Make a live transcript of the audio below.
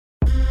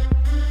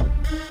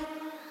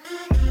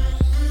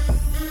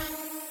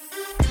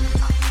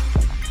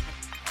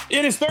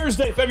It is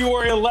Thursday,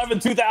 February 11,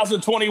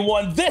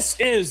 2021. This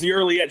is the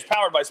Early Edge,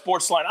 powered by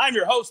Sportsline. I'm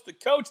your host, the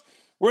coach.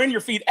 We're in your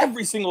feed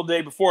every single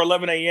day before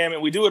 11 a.m.,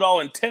 and we do it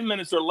all in 10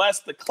 minutes or less.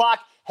 The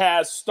clock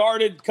has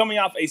started, coming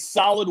off a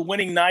solid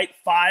winning night,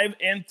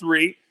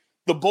 5-3.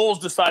 The Bulls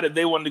decided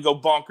they wanted to go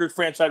bonkers,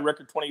 franchise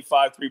record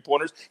 25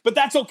 three-pointers. But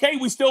that's okay.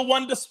 We still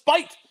won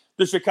despite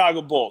the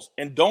Chicago Bulls.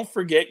 And don't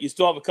forget, you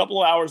still have a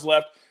couple of hours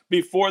left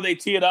before they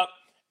tee it up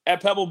at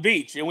Pebble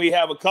Beach. And we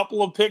have a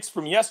couple of picks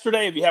from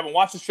yesterday. If you haven't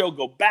watched the show,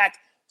 go back,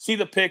 see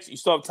the picks. You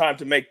still have time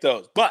to make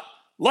those. But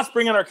let's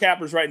bring in our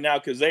cappers right now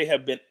because they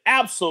have been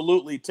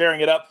absolutely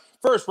tearing it up.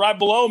 First, right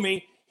below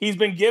me, he's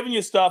been giving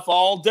you stuff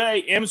all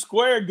day. M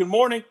Squared, good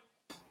morning.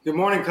 Good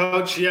morning,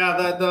 Coach. Yeah,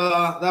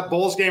 that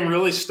Bulls game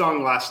really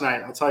stung last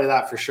night. I'll tell you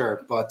that for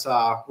sure. But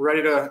we're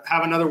ready to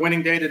have another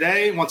winning day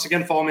today. Once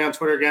again, follow me on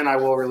Twitter again. I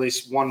will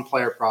release one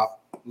player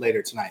prop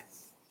later tonight.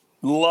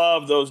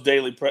 Love those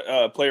daily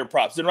player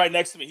props. And right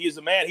next to me, he is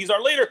the man. He's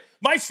our leader,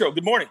 Maestro.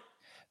 Good morning.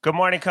 Good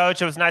morning,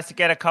 Coach. It was nice to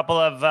get a couple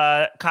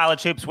of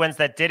college hoops wins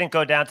that didn't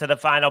go down to the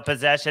final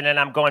possession, and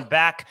I'm going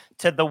back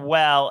to the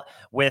well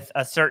with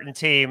a certain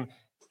team,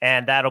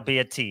 and that'll be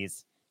a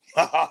tease.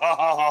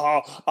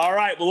 All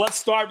right, well, let's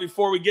start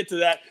before we get to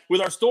that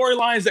with our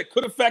storylines that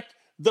could affect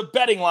the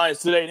betting lines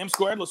today. And M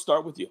Squared, let's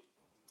start with you.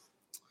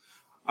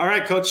 All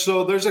right, Coach.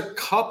 So there's a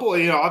couple,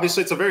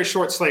 obviously it's a very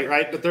short slate,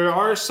 right? But there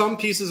are some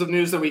pieces of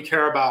news that we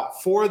care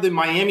about. For the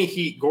Miami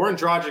Heat, Goran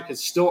Dragic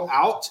is still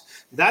out.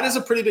 That is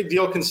a pretty big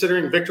deal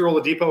considering Victor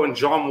Oladipo and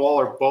John Wall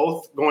are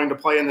both going to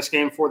play in this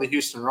game for the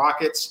Houston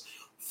Rockets.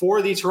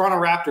 For the Toronto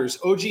Raptors,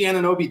 OG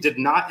Anunoby did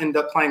not end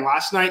up playing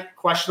last night.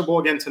 Questionable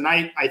again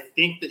tonight. I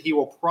think that he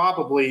will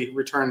probably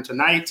return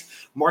tonight.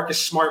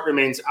 Marcus Smart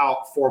remains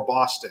out for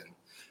Boston.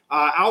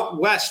 Out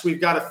west,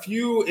 we've got a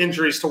few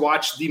injuries to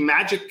watch. The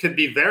Magic could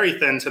be very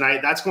thin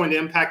tonight. That's going to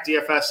impact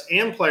DFS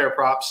and player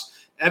props.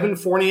 Evan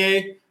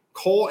Fournier,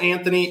 Cole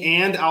Anthony,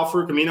 and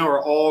Al-Farouq Amino are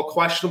all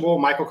questionable.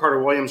 Michael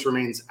Carter-Williams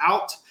remains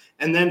out.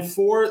 And then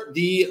for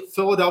the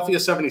Philadelphia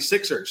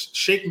 76ers,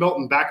 Shake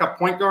Milton, backup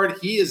point guard,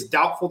 he is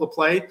doubtful to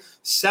play.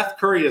 Seth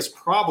Curry is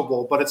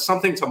probable, but it's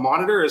something to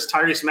monitor as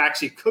Tyrese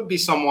Maxey could be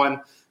someone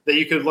that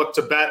you could look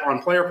to bet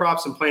on player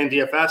props and play in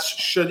DFS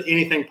should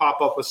anything pop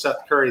up with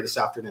Seth Curry this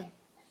afternoon.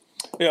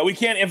 Yeah, we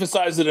can't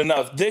emphasize it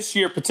enough. This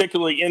year,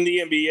 particularly in the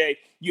NBA,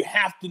 you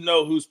have to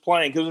know who's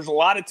playing because there's a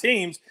lot of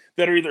teams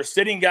that are either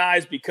sitting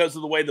guys because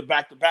of the way the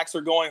back-to-backs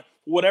are going.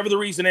 Whatever the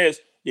reason is,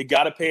 you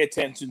got to pay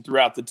attention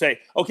throughout the day.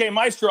 Okay,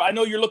 Maestro, I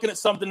know you're looking at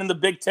something in the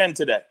Big Ten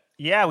today.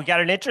 Yeah, we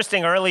got an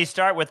interesting early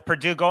start with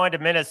Purdue going to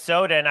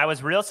Minnesota, and I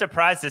was real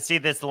surprised to see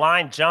this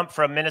line jump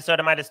from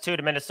Minnesota -2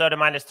 to Minnesota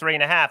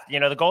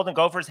 -3.5. The Golden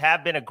Gophers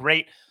have been a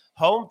great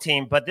home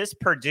team, but this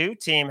Purdue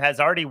team has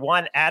already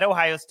won at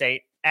Ohio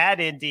State,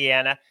 at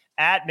Indiana,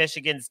 at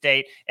Michigan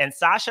State, and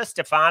Sasha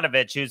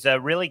Stefanovic, who's a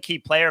really key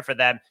player for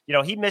them.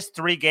 He missed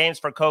 3 games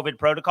for COVID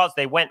protocols.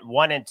 They went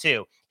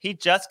 1-2. He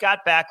just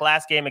got back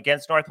last game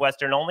against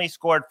Northwestern, only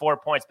scored 4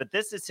 points, but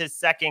this is his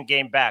second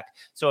game back.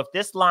 So if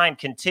this line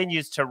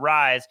continues to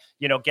rise,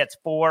 gets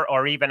 4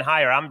 or even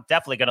higher, I'm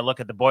definitely going to look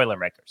at the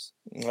Boilermakers.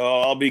 Oh,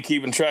 I'll be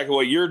keeping track of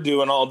what you're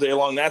doing all day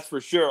long, that's for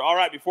sure. All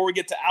right, before we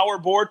get to our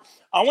board,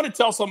 I want to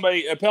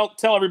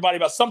tell everybody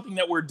about something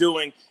that we're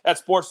doing at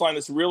Sportsline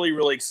that's really,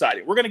 really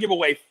exciting. We're going to give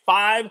away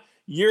 5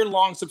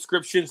 year-long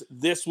subscriptions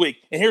this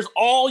week. And here's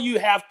all you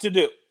have to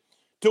do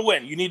to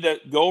win. You need to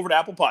go over to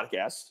Apple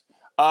Podcasts,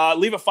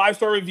 leave a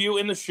 5-star review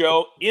in the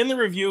show. In the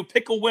review,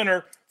 pick a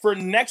winner for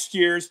next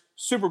year's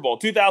Super Bowl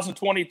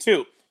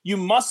 2022. You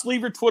must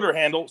leave your Twitter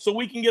handle so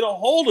we can get a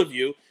hold of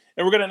you,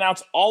 and we're going to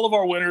announce all of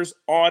our winners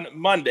on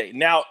Monday.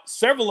 Now,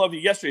 several of you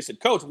yesterday said,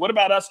 Coach, what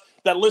about us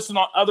that listen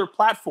on other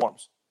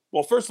platforms?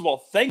 Well, first of all,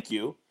 thank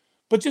you,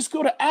 but just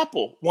go to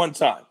Apple one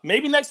time.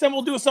 Maybe next time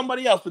we'll do it with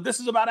somebody else, but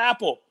this is about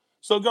Apple,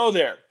 so go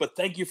there. But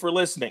thank you for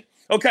listening.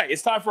 Okay,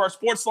 it's time for our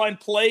Sportsline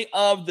play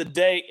of the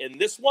day, and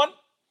this one,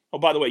 oh,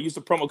 by the way, use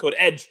the promo code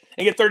EDGE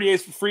and get 30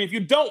 days for free if you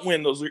don't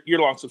win those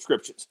year-long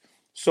subscriptions.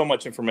 So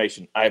much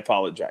information. I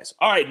apologize.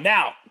 All right,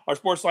 now, our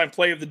Sportsline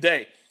play of the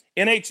day.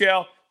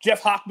 NHL,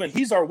 Jeff Hockman,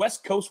 he's our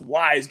West Coast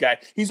wise guy.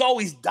 He's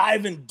always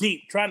diving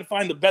deep, trying to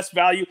find the best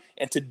value,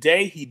 and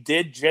today he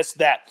did just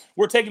that.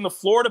 We're taking the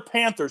Florida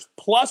Panthers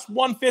plus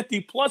 150,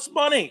 plus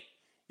money.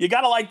 You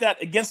got to like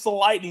that against the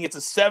Lightning. It's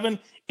a 7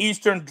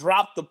 Eastern,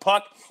 drop the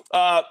puck.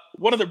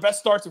 One of their best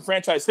starts in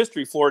franchise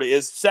history, Florida,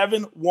 is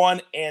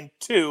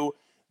 7-1-2.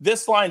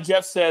 This line,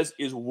 Jeff says,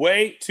 is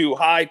way too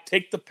high.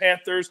 Take the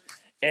Panthers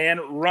and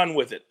run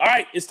with it. All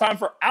right, it's time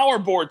for our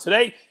board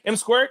today. M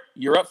Squared,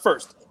 you're up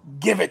first.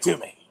 Give it to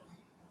me.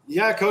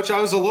 Yeah, Coach, I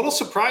was a little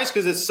surprised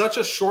because it's such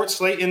a short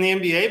slate in the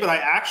NBA, but I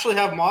actually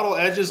have model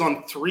edges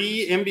on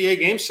 3 NBA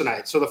games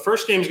tonight. So the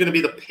first game is going to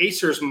be the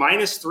Pacers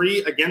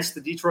 -3 against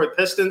the Detroit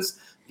Pistons.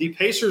 The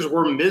Pacers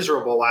were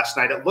miserable last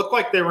night. It looked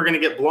like they were going to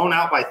get blown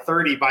out by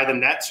 30 by the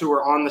Nets, who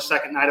were on the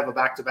second night of a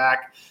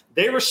back-to-back.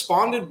 They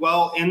responded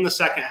well in the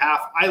second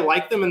half. I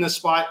like them in this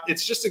spot.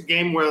 It's just a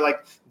game where,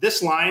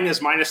 this line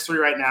is -3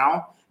 right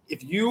now.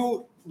 If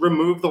you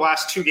remove the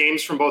last two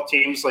games from both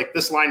teams, like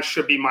this line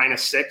should be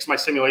 -6. My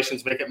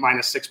simulations make it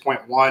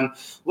 -6.1.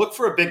 Look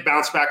for a big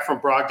bounce back from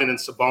Brogdon and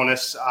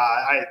Sabonis.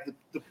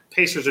 The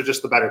Pacers are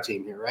just the better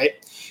team here, right?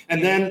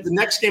 And then the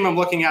next game I'm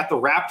looking at, the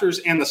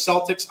Raptors and the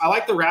Celtics. I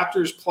like the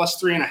Raptors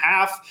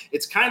 +3.5.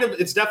 It's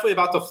definitely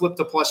about to flip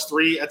to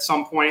 +3 at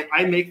some point.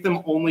 I make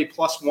them only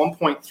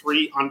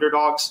 +1.3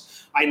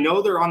 underdogs. I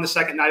know they're on the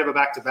second night of a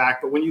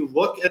back-to-back, but when you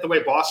look at the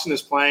way Boston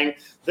is playing,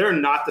 they're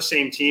not the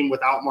same team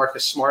without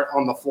Marcus Smart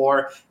on the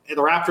floor. And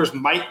the Raptors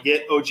might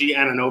get OG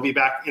Anunoby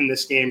back in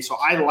this game, so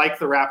I like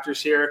the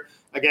Raptors here.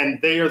 Again,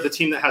 they are the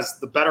team that has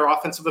the better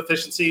offensive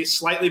efficiency,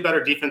 slightly better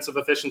defensive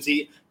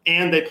efficiency,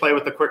 and they play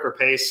with a quicker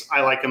pace.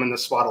 I like them in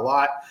this spot a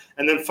lot.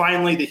 And then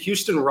finally, the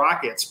Houston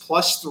Rockets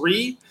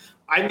 +3.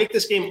 I make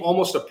this game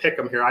almost a pick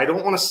 'em here. I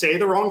don't want to say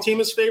the wrong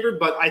team is favored,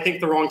 but I think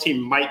the wrong team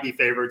might be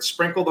favored.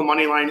 Sprinkle the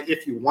money line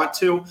if you want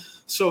to.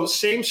 So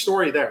same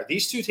story there.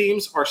 These two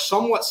teams are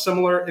somewhat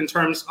similar in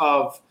terms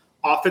of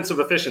offensive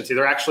efficiency.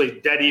 They're actually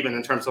dead even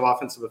in terms of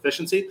offensive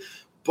efficiency.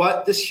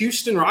 But this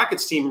Houston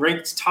Rockets team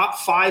ranks top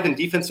 5 in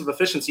defensive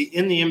efficiency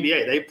in the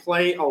NBA. They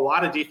play a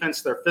lot of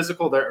defense. They're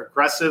physical. They're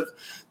aggressive.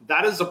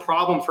 That is a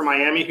problem for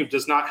Miami, who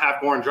does not have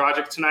Goran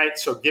Dragic tonight.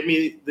 So give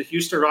me the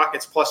Houston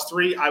Rockets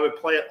 +3. I would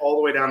play it all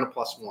the way down to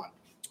 +1.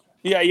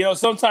 Yeah,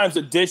 sometimes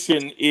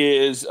addition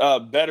is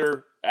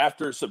better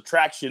after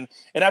subtraction.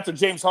 And after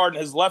James Harden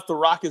has left the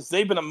Rockets,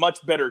 they've been a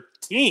much better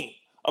team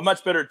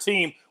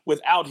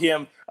without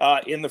him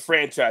in the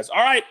franchise.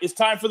 All right, it's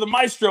time for the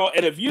Maestro.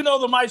 And if you know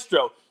the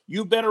Maestro,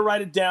 you better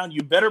write it down.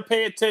 You better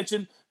pay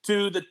attention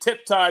to the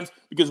tip times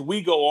because we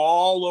go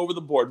all over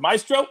the board.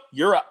 Maestro,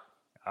 you're up.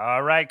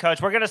 All right,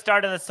 Coach. We're going to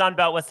start in the Sun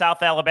Belt with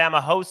South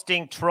Alabama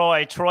hosting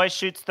Troy. Troy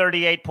shoots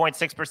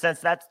 38.6%.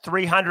 So that's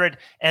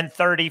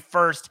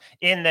 331st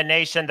in the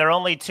nation. They're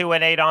only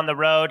 2-8 on the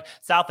road.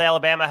 South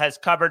Alabama has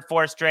covered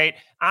 4 straight.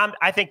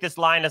 I think this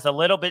line is a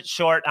little bit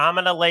short. I'm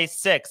going to lay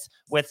 6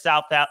 with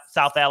South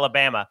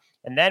Alabama.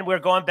 And then we're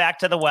going back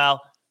to the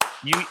well.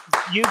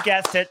 You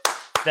guessed it.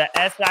 The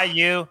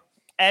SIU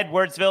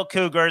Edwardsville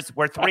Cougars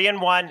were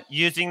 3-1,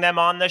 using them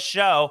on the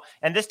show.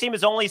 And this team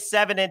is only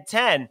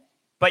 7-10.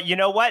 But you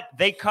know what?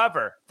 They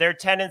cover. They're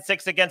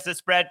 10-6 against the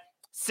spread,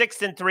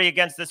 6-3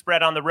 against the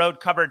spread on the road,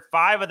 covered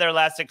 5 of their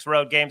last 6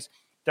 road games.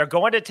 They're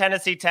going to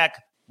Tennessee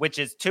Tech, which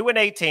is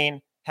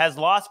 2-18, has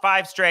lost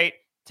 5 straight.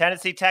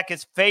 Tennessee Tech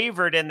is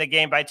favored in the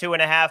game by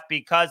 2.5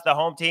 because the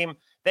home team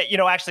that,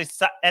 actually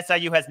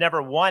SIU has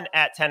never won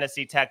at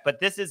Tennessee Tech, but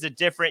this is a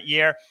different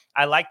year.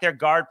 I like their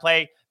guard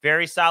play.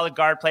 Very solid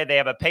guard play. They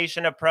have a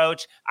patient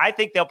approach. I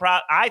think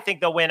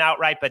they'll win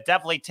outright, but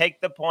definitely take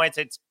the points.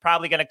 It's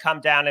probably going to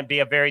come down and be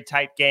a very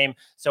tight game.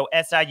 So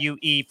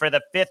SIUE for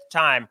the 5th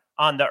time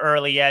on the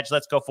early edge.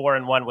 Let's go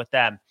 4-1 with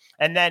them.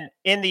 And then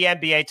in the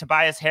NBA,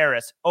 Tobias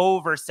Harris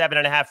over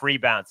 7.5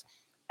 rebounds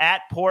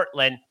at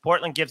Portland.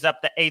 Portland gives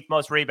up the 8th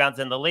most rebounds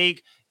in the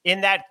league. In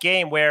that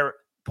game where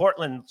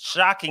Portland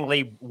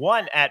shockingly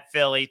won at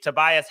Philly,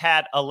 Tobias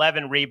had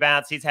 11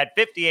 rebounds. He's had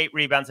 58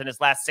 rebounds in his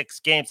last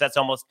 6 games. That's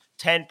almost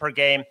 10 per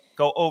game.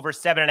 Go over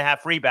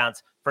 7.5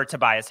 rebounds for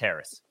Tobias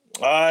Harris.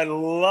 I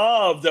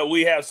love that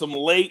we have some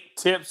late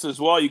tips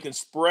as well. You can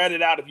spread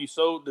it out if you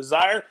so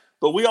desire,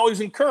 but we always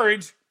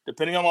encourage,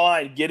 depending on the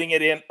line, getting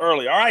it in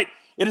early. All right,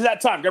 it is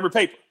that time. Grab your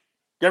paper,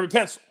 grab your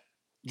pencil.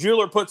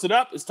 Jeweler puts it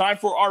up. It's time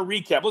for our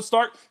recap. Let's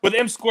start with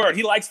M Squared.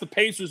 He likes the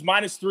Pacers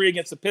 -3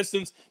 against the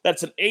Pistons.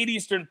 That's an 8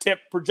 Eastern tip.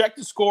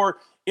 Projected score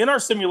in our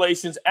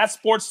simulations at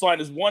Sportsline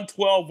is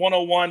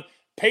 112-101.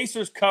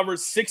 Pacers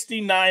covers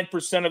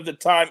 69% of the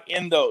time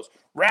in those.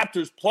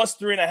 Raptors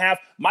 +3.5.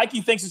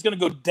 Mikey thinks it's going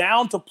to go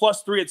down to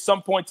 +3 at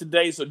some point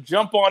today, so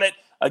jump on it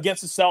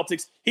against the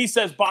Celtics. He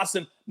says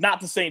Boston,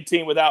 not the same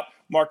team without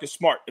Marcus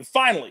Smart. And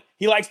finally,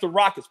 he likes the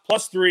Rockets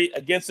 +3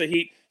 against the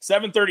Heat,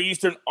 7:30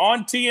 Eastern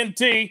on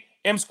TNT.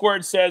 M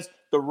Squared says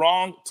the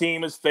wrong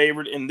team is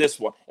favored in this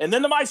one. And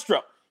then the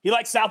Maestro. He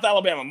likes South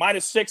Alabama,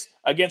 -6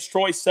 against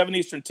Troy, 7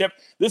 Eastern tip.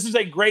 This is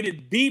a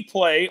graded B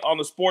play on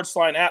the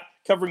Sportsline app,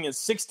 covering in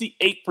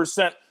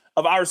 68%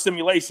 of our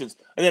simulations.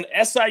 And then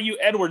SIU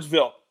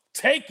Edwardsville,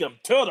 take them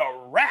to the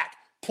rack,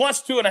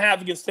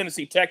 +2.5 against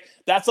Tennessee Tech.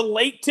 That's a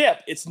late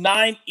tip. It's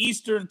 9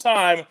 Eastern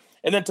time.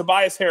 And then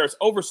Tobias Harris,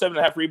 over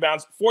 7.5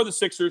 rebounds for the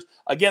Sixers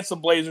against the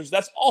Blazers.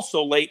 That's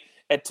also late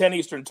at 10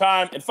 Eastern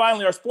time. And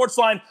finally, our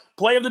Sportsline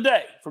play of the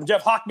day from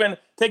Jeff Hockman.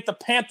 Take the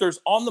Panthers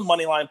on the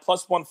money line,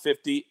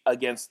 +150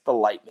 against the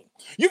Lightning.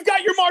 You've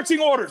got your marching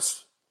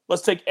orders.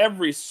 Let's take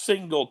every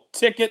single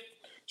ticket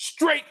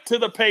straight to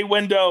the pay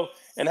window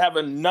and have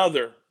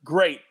another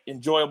great,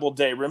 enjoyable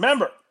day.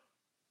 Remember,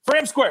 for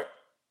M Squared,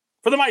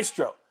 for the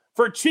Maestro,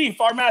 for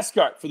Chief, our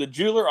mascot, for the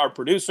Jeweler, our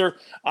producer,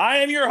 I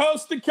am your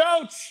host, the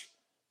Coach.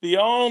 The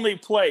only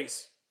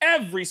place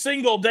every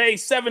single day,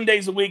 7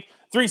 days a week,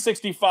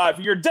 365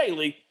 for your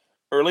daily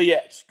early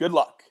edge. Good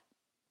luck.